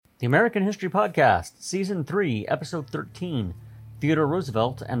The American History Podcast, Season 3, Episode 13, Theodore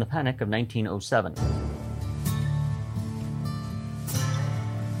Roosevelt and the Panic of 1907.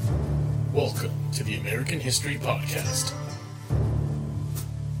 Welcome to the American History Podcast.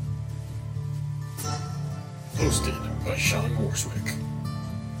 Hosted by Sean Morswick.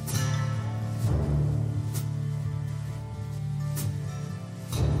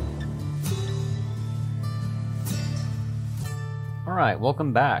 All right,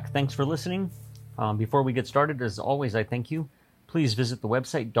 welcome back. Thanks for listening. Before we get started, as always, I thank you. Please visit the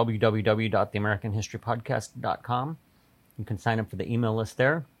website, www.theamericanhistorypodcast.com. You can sign up for the email list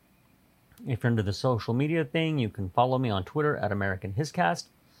there. If you're into the social media thing, you can follow me on Twitter at AmericanHiscast.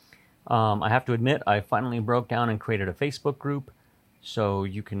 I have to admit, I finally broke down and created a Facebook group, so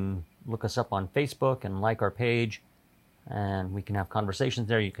you can look us up on Facebook and like our page, and we can have conversations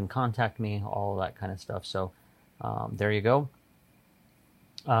there. You can contact me, all of that kind of stuff. So there you go.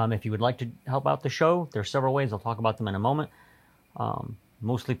 If you would like to help out the show, there are several ways. I'll talk about them in a moment.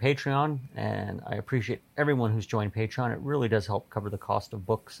 Mostly Patreon, and I appreciate everyone who's joined Patreon. It really does help cover the cost of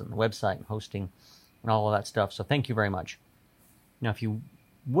books and the website and hosting and all of that stuff. So thank you very much. Now, if you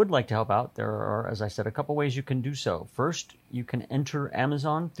would like to help out, there are, as I said, a couple ways you can do so. First, you can enter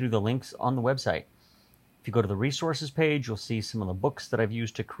Amazon through the links on the website. If you go to the resources page, you'll see some of the books that I've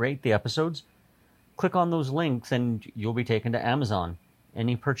used to create the episodes. Click on those links and you'll be taken to Amazon.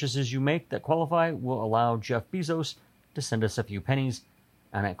 Any purchases you make that qualify will allow Jeff Bezos to send us a few pennies,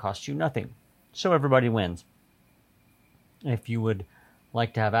 and it costs you nothing. So everybody wins. If you would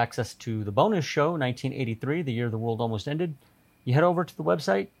like to have access to the bonus show, 1983, the year the world almost ended, you head over to the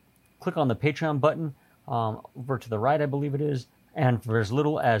website, click on the Patreon button, over to the right, I believe it is, and for as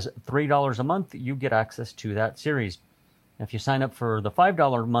little as $3 a month, you get access to that series. If you sign up for the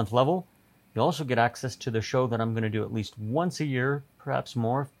 $5 a month level, you'll also get access to the show that I'm going to do at least once a year, perhaps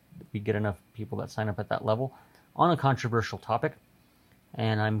more, if we get enough people that sign up at that level, on a controversial topic.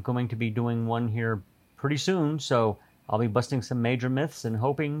 And I'm going to be doing one here pretty soon, so I'll be busting some major myths and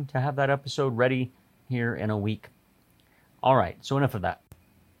hoping to have that episode ready here in a week. All right, so enough of that.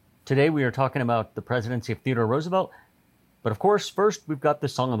 Today we are talking about the presidency of Theodore Roosevelt, but of course, first we've got the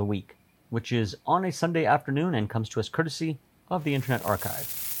Song of the Week, which is on a Sunday afternoon and comes to us courtesy of the Internet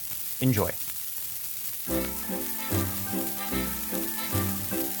Archive. Enjoy.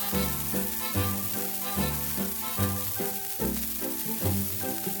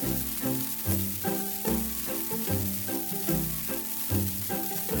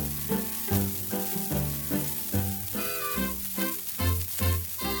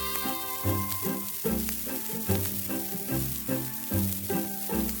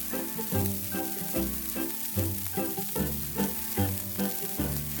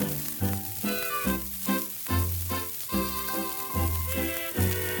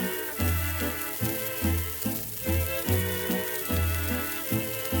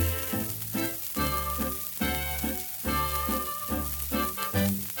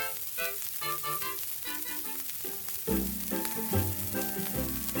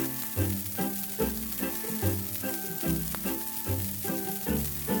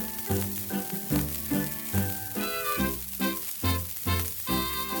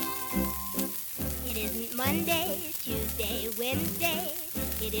 Monday, Tuesday, Wednesday,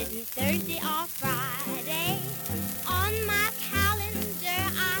 it isn't Thursday or Friday. On my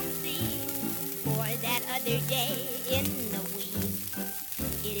calendar I see for that other day in the week.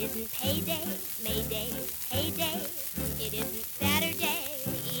 It isn't payday, Mayday, heyday. It isn't Saturday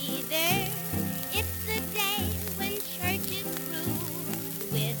either. It's the day when church is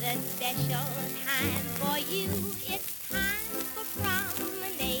through with a special time for you. It's time for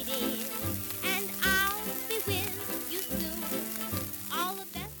promenading.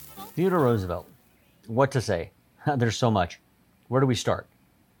 Theodore Roosevelt. What to say? There's so much. Where do we start?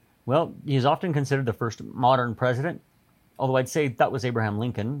 Well, he is often considered the first modern president, although I'd say that was Abraham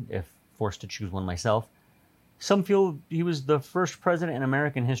Lincoln, if forced to choose one myself. Some feel he was the first president in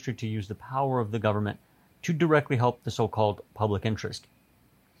American history to use the power of the government to directly help the so-called public interest.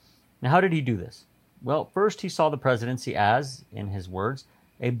 Now, how did he do this? Well, first he saw the presidency as, in his words,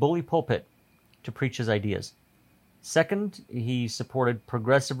 a bully pulpit to preach his ideas. Second, he supported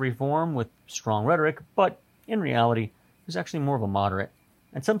progressive reform with strong rhetoric, but in reality, he was actually more of a moderate,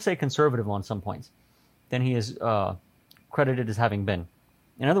 and some say conservative on some points, than he is credited as having been.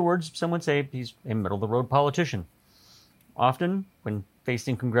 In other words, some would say he's a middle-of-the-road politician. Often, when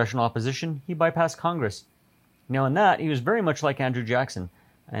facing congressional opposition, he bypassed Congress. Now, in that, he was very much like Andrew Jackson,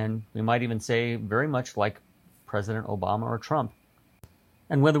 and we might even say very much like President Obama or Trump.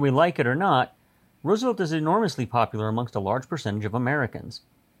 And whether we like it or not, Roosevelt is enormously popular amongst a large percentage of Americans.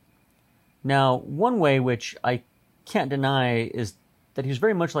 Now, one way which I can't deny is that he was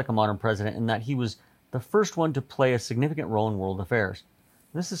very much like a modern president in that he was the first one to play a significant role in world affairs.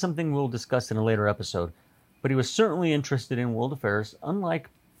 This is something we'll discuss in a later episode, but he was certainly interested in world affairs, unlike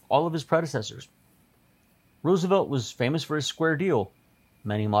all of his predecessors. Roosevelt was famous for his square deal.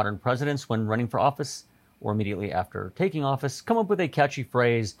 Many modern presidents, when running for office or immediately after taking office, come up with a catchy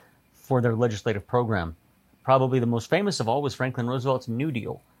phrase for their legislative program. Probably the most famous of all was Franklin Roosevelt's New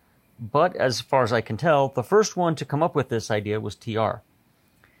Deal. But as far as I can tell, the first one to come up with this idea was TR.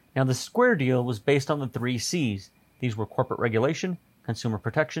 Now, the square deal was based on the 3 C's. These were corporate regulation, consumer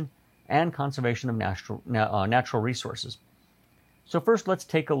protection, and conservation of natural resources. So first, let's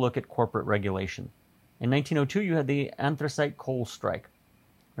take a look at corporate regulation. In 1902, you had the anthracite coal strike.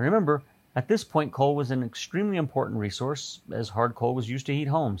 Now remember, at this point, coal was an extremely important resource, as hard coal was used to heat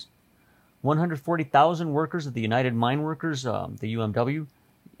homes. 140,000 workers of the United Mine Workers, the UMW,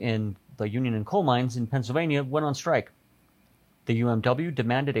 in the Union and Coal Mines in Pennsylvania went on strike. The UMW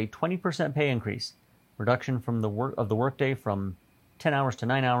demanded a 20% pay increase, reduction from the workday from 10 hours to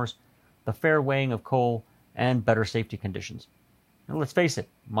 9 hours, the fair weighing of coal, and better safety conditions. Now, let's face it,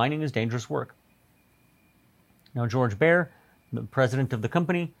 mining is dangerous work. Now, George Baer, the president of the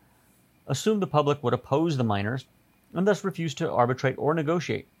company, assumed the public would oppose the miners and thus refused to arbitrate or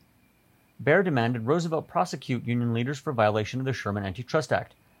negotiate. Baer demanded Roosevelt prosecute union leaders for violation of the Sherman Antitrust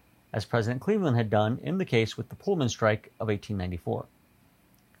Act, as President Cleveland had done in the case with the Pullman strike of 1894.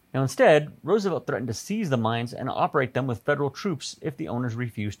 Now instead, Roosevelt threatened to seize the mines and operate them with federal troops if the owners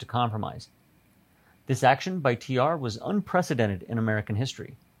refused to compromise. This action by TR was unprecedented in American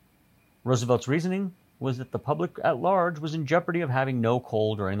history. Roosevelt's reasoning was that the public at large was in jeopardy of having no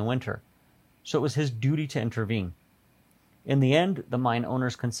coal during the winter, so it was his duty to intervene. In the end, the mine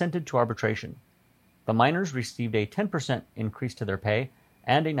owners consented to arbitration. The miners received a 10% increase to their pay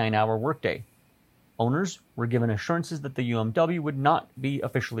and a 9-hour workday. Owners were given assurances that the UMW would not be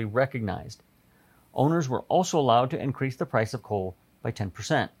officially recognized. Owners were also allowed to increase the price of coal by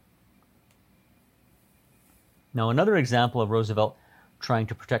 10%. Now, another example of Roosevelt trying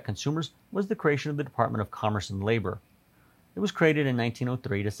to protect consumers was the creation of the Department of Commerce and Labor. It was created in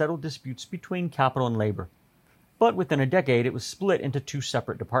 1903 to settle disputes between capital and labor, but within a decade it was split into 2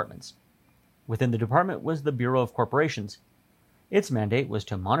 separate departments. Within the department was the Bureau of Corporations. Its mandate was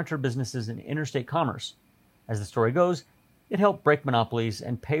to monitor businesses in interstate commerce. As the story goes, it helped break monopolies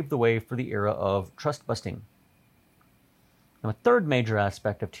and pave the way for the era of trust busting. Now, a third major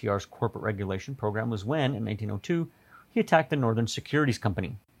aspect of TR's corporate regulation program was when, in 1902, he attacked the Northern Securities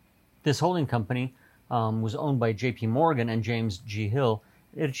Company. This holding company was owned by J.P. Morgan and James G. Hill.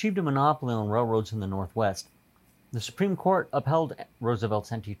 It achieved a monopoly on railroads in the Northwest. The Supreme Court upheld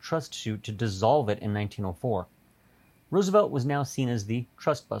Roosevelt's antitrust suit to dissolve it in 1904. Roosevelt was now seen as the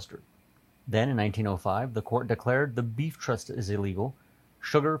trust buster. Then, in 1905, the court declared the beef trust is illegal.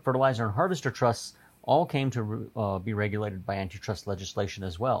 Sugar, fertilizer, and harvester trusts all came to be regulated by antitrust legislation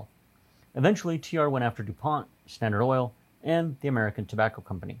as well. Eventually, TR went after DuPont, Standard Oil, and the American Tobacco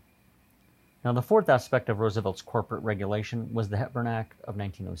Company. Now, the fourth aspect of Roosevelt's corporate regulation was the Hepburn Act of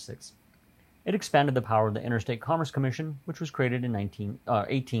 1906. It expanded the power of the Interstate Commerce Commission, which was created in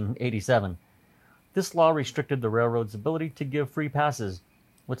 1887. This law restricted the railroad's ability to give free passes,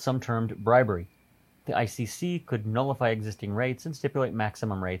 what some termed bribery. The ICC could nullify existing rates and stipulate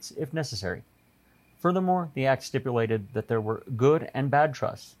maximum rates if necessary. Furthermore, the act stipulated that there were good and bad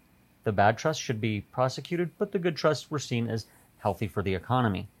trusts. The bad trusts should be prosecuted, but the good trusts were seen as healthy for the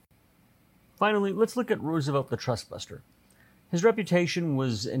economy. Finally, let's look at Roosevelt the Trust Buster. His reputation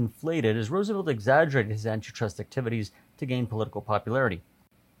was inflated as Roosevelt exaggerated his antitrust activities to gain political popularity.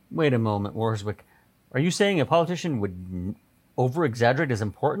 Wait a moment, Warswick. Are you saying a politician would over-exaggerate his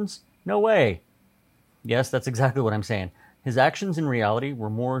importance? No way. Yes, that's exactly what I'm saying. His actions in reality were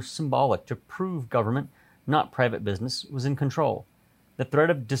more symbolic to prove government, not private business, was in control. The threat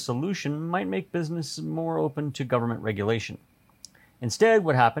of dissolution might make business more open to government regulation. Instead,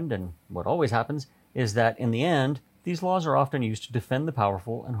 what happened, and what always happens, is that in the end, these laws are often used to defend the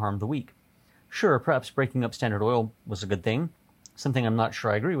powerful and harm the weak. Sure, perhaps breaking up Standard Oil was a good thing, something I'm not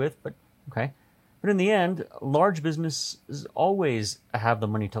sure I agree with, but okay. But in the end, large businesses always have the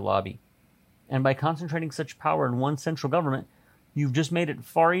money to lobby. And by concentrating such power in one central government, you've just made it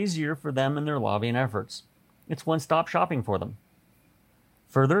far easier for them in their lobbying efforts. It's one-stop shopping for them.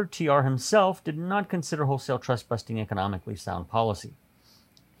 Further, TR himself did not consider wholesale trust busting economically sound policy.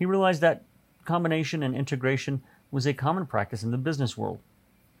 He realized that combination and integration was a common practice in the business world.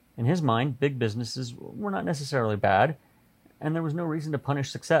 In his mind, big businesses were not necessarily bad, and there was no reason to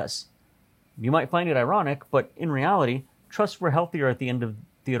punish success. You might find it ironic, but in reality, trusts were healthier at the end of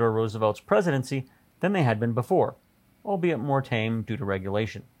Theodore Roosevelt's presidency than they had been before, albeit more tame due to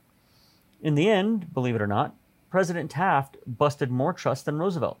regulation. In the end, believe it or not, President Taft busted more trust than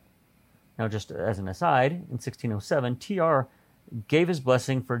Roosevelt. Now, just as an aside, in 1607, TR gave his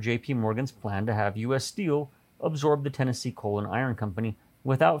blessing for J.P. Morgan's plan to have U.S. Steel absorb the Tennessee Coal and Iron Company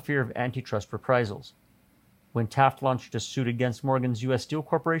without fear of antitrust reprisals. When Taft launched a suit against Morgan's U.S. Steel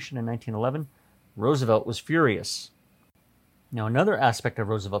Corporation in 1911, Roosevelt was furious. Now, another aspect of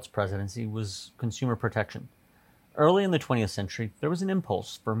Roosevelt's presidency was consumer protection. Early in the 20th century, there was an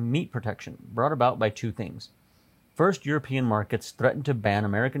impulse for meat protection brought about by two things. First, European markets threatened to ban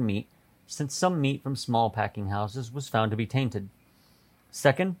American meat since some meat from small packing houses was found to be tainted.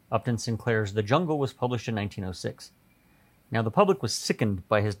 Second, Upton Sinclair's The Jungle was published in 1906. Now, the public was sickened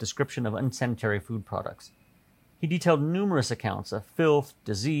by his description of unsanitary food products. He detailed numerous accounts of filth,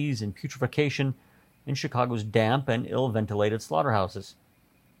 disease, and putrefaction in Chicago's damp and ill-ventilated slaughterhouses.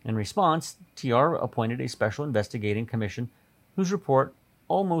 In response, TR appointed a special investigating commission whose report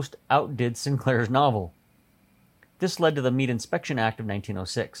almost outdid Sinclair's novel. This led to the Meat Inspection Act of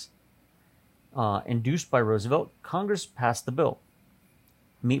 1906. Induced by Roosevelt, Congress passed the bill.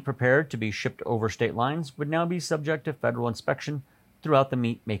 Meat prepared to be shipped over state lines would now be subject to federal inspection throughout the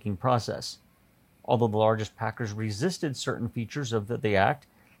meat-making process. Although the largest packers resisted certain features of the act,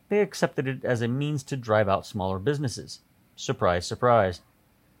 they accepted it as a means to drive out smaller businesses. Surprise, surprise.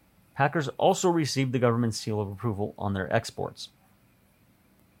 Packers also received the government's seal of approval on their exports.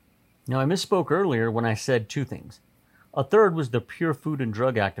 Now, I misspoke earlier when I said two things. A third was the Pure Food and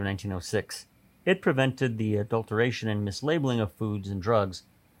Drug Act of 1906. It prevented the adulteration and mislabeling of foods and drugs.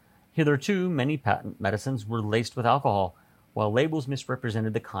 Hitherto, many patent medicines were laced with alcohol, while labels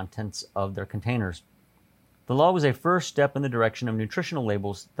misrepresented the contents of their containers. The law was a first step in the direction of nutritional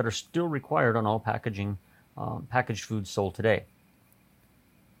labels that are still required on all packaged foods sold today.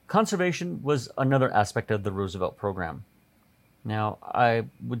 Conservation was another aspect of the Roosevelt program. Now, I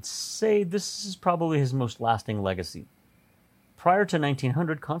would say this is probably his most lasting legacy. Prior to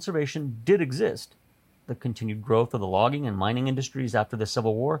 1900, conservation did exist. The continued growth of the logging and mining industries after the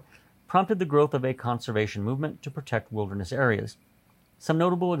Civil War prompted the growth of a conservation movement to protect wilderness areas. Some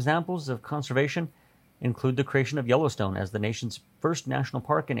notable examples of conservation include the creation of Yellowstone as the nation's first national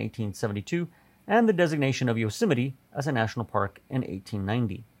park in 1872 and the designation of Yosemite as a national park in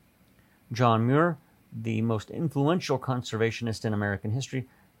 1890. John Muir, the most influential conservationist in American history,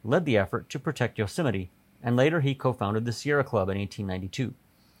 led the effort to protect Yosemite, and later he co-founded the Sierra Club in 1892.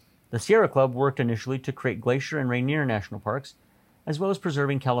 The Sierra Club worked initially to create Glacier and Rainier National Parks, as well as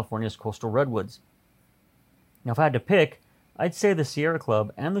preserving California's coastal redwoods. Now, if I had to pick, I'd say the Sierra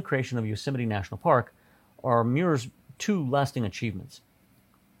Club and the creation of Yosemite National Park are Muir's two lasting achievements.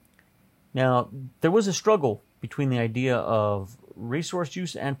 Now, there was a struggle between the idea of resource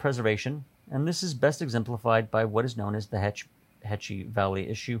use and preservation, and this is best exemplified by what is known as the Hetchy Valley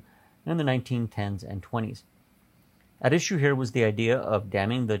issue in the 1910s and 20s. At issue here was the idea of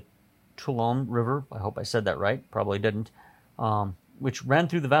damming the Toulon River, I hope I said that right, probably didn't, which ran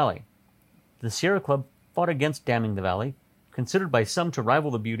through the valley. The Sierra Club fought against damming the valley, considered by some to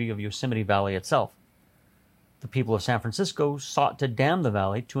rival the beauty of Yosemite Valley itself. The people of San Francisco sought to dam the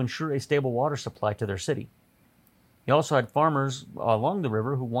valley to ensure a stable water supply to their city. You also had farmers along the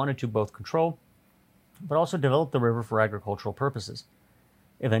river who wanted to both control but also develop the river for agricultural purposes.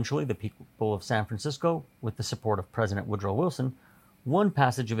 Eventually, the people of San Francisco, with the support of President Woodrow Wilson, won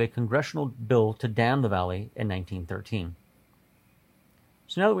passage of a congressional bill to dam the valley in 1913.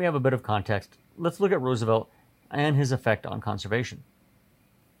 So now that we have a bit of context, let's look at Roosevelt and his effect on conservation.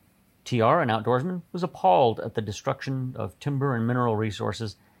 TR, an outdoorsman, was appalled at the destruction of timber and mineral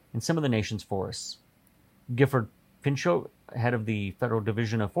resources in some of the nation's forests. Gifford Pinchot, head of the Federal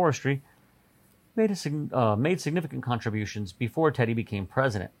Division of Forestry, made significant contributions before Teddy became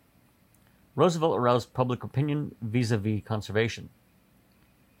president. Roosevelt aroused public opinion vis-a-vis conservation.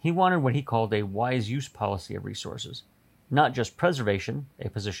 He wanted what he called a wise use policy of resources, not just preservation, a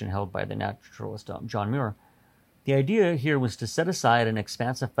position held by the naturalist John Muir. The idea here was to set aside an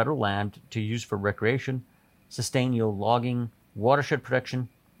expanse of federal land to use for recreation, sustain yield logging, watershed protection,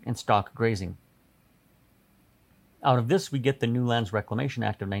 and stock grazing. Out of this, we get the New Lands Reclamation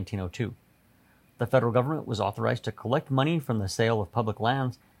Act of 1902. The federal government was authorized to collect money from the sale of public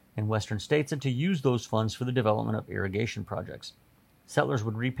lands in western states and to use those funds for the development of irrigation projects. Settlers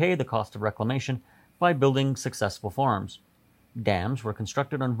would repay the cost of reclamation by building successful farms. Dams were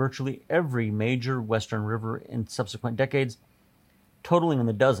constructed on virtually every major western river in subsequent decades, totaling in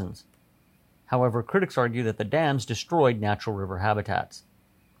the dozens. However, critics argue that the dams destroyed natural river habitats.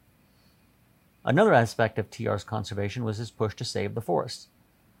 Another aspect of TR's conservation was his push to save the forests.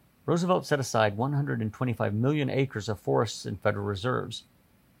 Roosevelt set aside 125 million acres of forests in federal reserves.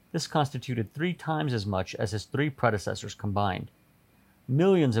 This constituted 3 times as much as his 3 predecessors combined.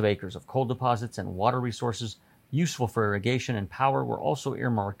 Millions of acres of coal deposits and water resources useful for irrigation and power were also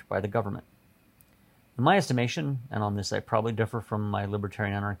earmarked by the government. In my estimation, and on this I probably differ from my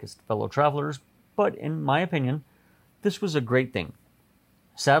libertarian anarchist fellow travelers, but in my opinion, this was a great thing.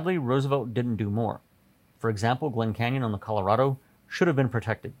 Sadly, Roosevelt didn't do more. For example, Glen Canyon on the Colorado should have been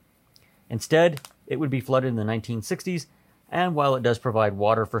protected. Instead, it would be flooded in the 1960s, and while it does provide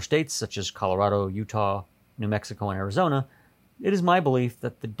water for states such as Colorado, Utah, New Mexico, and Arizona, it is my belief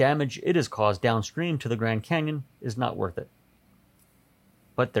that the damage it has caused downstream to the Grand Canyon is not worth it.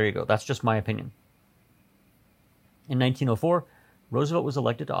 But there you go, that's just my opinion. In 1904, Roosevelt was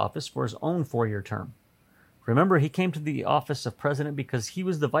elected to office for his own 4-year term. Remember, he came to the office of president because he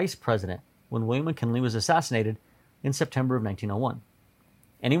was the vice president when William McKinley was assassinated in September of 1901.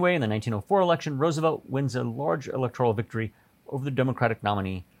 Anyway, in the 1904 election, Roosevelt wins a large electoral victory over the Democratic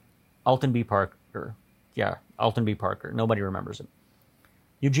nominee, Alton B. Parker. Yeah, Alton B. Parker. Nobody remembers him.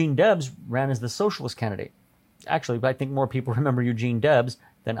 Eugene Debs ran as the socialist candidate. Actually, I think more people remember Eugene Debs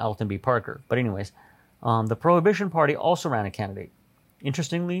than Alton B. Parker. But anyways, the Prohibition Party also ran a candidate.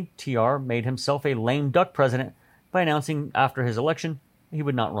 Interestingly, TR made himself a lame duck president by announcing after his election he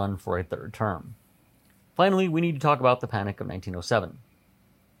would not run for a 3rd term. Finally, we need to talk about the Panic of 1907.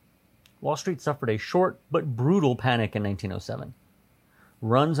 Wall Street suffered a short but brutal panic in 1907.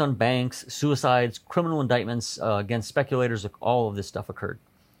 Runs on banks, suicides, criminal indictments against speculators, all of this stuff occurred.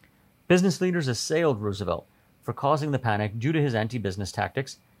 Business leaders assailed Roosevelt for causing the panic due to his anti-business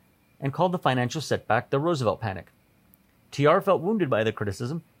tactics and called the financial setback the Roosevelt Panic. TR felt wounded by the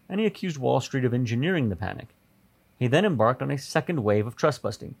criticism, and he accused Wall Street of engineering the panic. He then embarked on a second wave of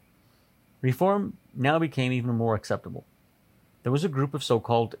trust-busting. Reform now became even more acceptable. There was a group of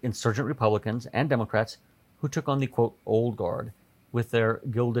so-called insurgent Republicans and Democrats who took on the, quote, old guard with their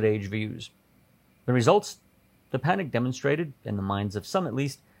Gilded Age views. The results? The panic demonstrated, in the minds of some at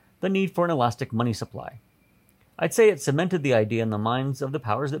least, the need for an elastic money supply. I'd say it cemented the idea in the minds of the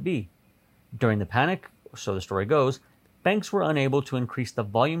powers that be. During the panic, so the story goes, banks were unable to increase the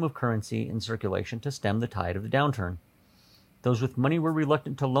volume of currency in circulation to stem the tide of the downturn. Those with money were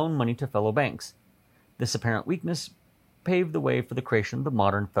reluctant to loan money to fellow banks. This apparent weakness paved the way for the creation of the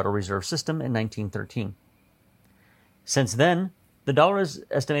modern Federal Reserve System in 1913. Since then, the dollar is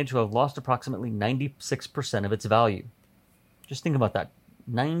estimated to have lost approximately 96% of its value. Just think about that,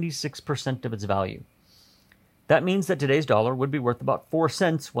 96% of its value. That means that today's dollar would be worth about 4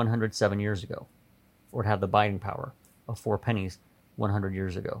 cents 107 years ago, or it had the buying power of 4 pennies 100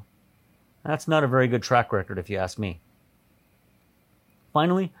 years ago. That's not a very good track record if you ask me.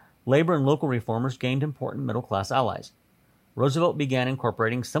 Finally, labor and local reformers gained important middle-class allies. Roosevelt began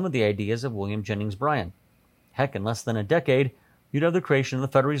incorporating some of the ideas of William Jennings Bryan. Heck, in less than a decade, you'd have the creation of the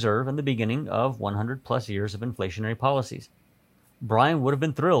Federal Reserve and the beginning of 100-plus years of inflationary policies. Bryan would have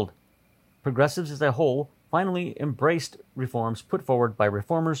been thrilled. Progressives as a whole finally embraced reforms put forward by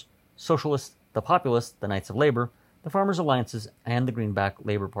reformers, socialists, the populists, the Knights of Labor, the Farmers' Alliances, and the Greenback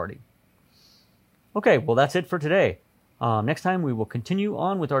Labor Party. Okay, well that's it for today. Next time we will continue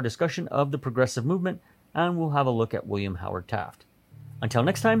on with our discussion of the progressive movement, and we'll have a look at William Howard Taft. Until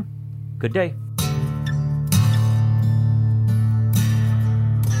next time, good day.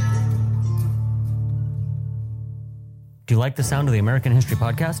 Do you like the sound of the American History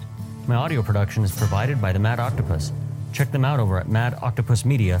Podcast? My audio production is provided by the Mad Octopus. Check them out over at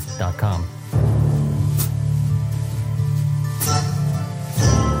madoctopusmedia.com.